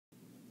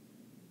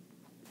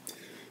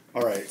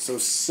Alright, so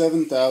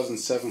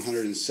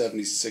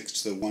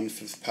 7,776 to the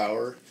 1/5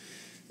 power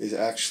is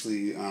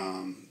actually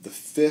the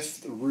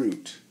fifth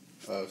root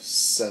of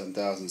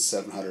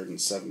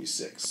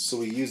 7,776. So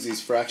we use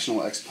these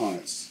fractional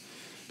exponents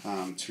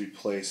to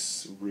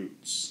replace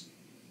roots.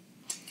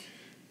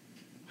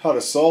 How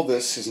to solve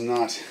this is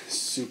not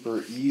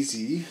super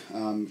easy.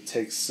 It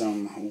takes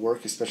some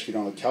work, especially if you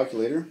don't have a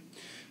calculator.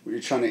 What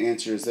you're trying to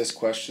answer is this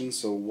question.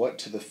 So what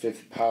to the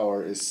fifth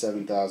power is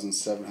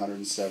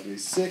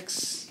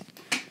 7,776?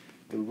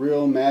 The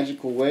real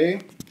magical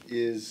way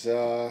is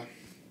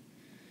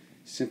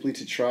simply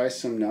to try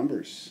some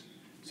numbers.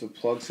 So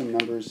plug some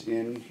numbers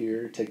in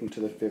here, take them to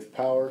the fifth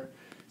power.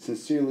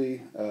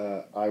 Sincerely,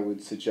 I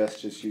would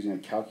suggest just using a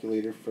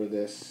calculator for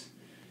this,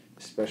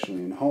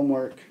 especially in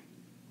homework.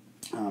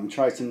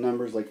 Try some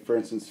numbers, like for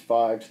instance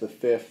 5 to the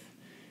fifth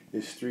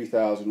is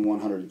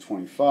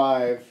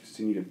 3,125,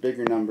 so you need a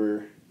bigger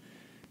number.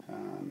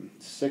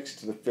 6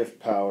 to the fifth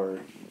power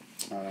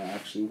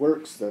actually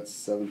works, that's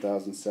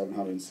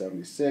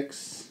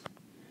 7,776.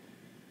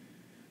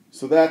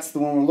 So that's the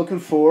one we're looking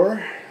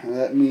for.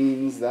 That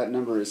means that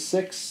number is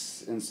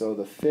 6, and so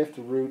the fifth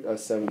root of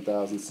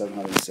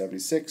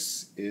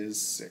 7,776 is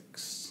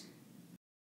 6.